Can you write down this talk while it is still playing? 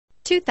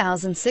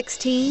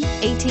2016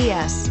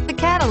 ATS. The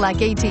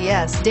Cadillac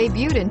ATS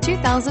debuted in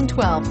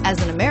 2012 as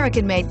an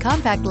American-made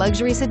compact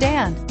luxury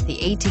sedan.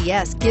 The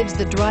ATS gives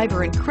the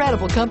driver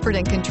incredible comfort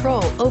and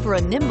control over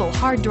a nimble,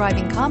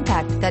 hard-driving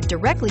compact that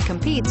directly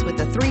competes with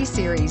the 3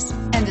 Series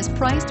and is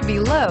priced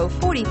below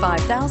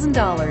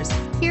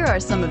 $45,000. Here are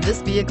some of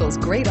this vehicle's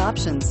great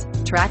options: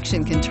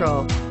 traction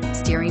control,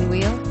 steering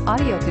wheel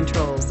audio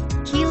controls,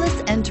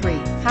 keyless entry,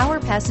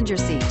 power passenger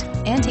seat,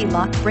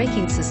 anti-lock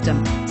braking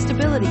system,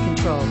 stability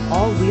control,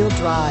 all-wheel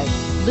drive,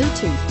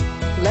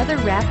 Bluetooth,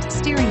 leather-wrapped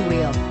steering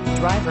wheel,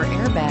 driver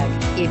airbag.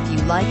 If you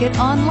like it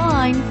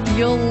online,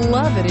 you'll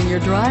love it in your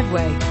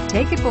driveway.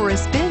 Take it for a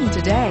spin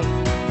today.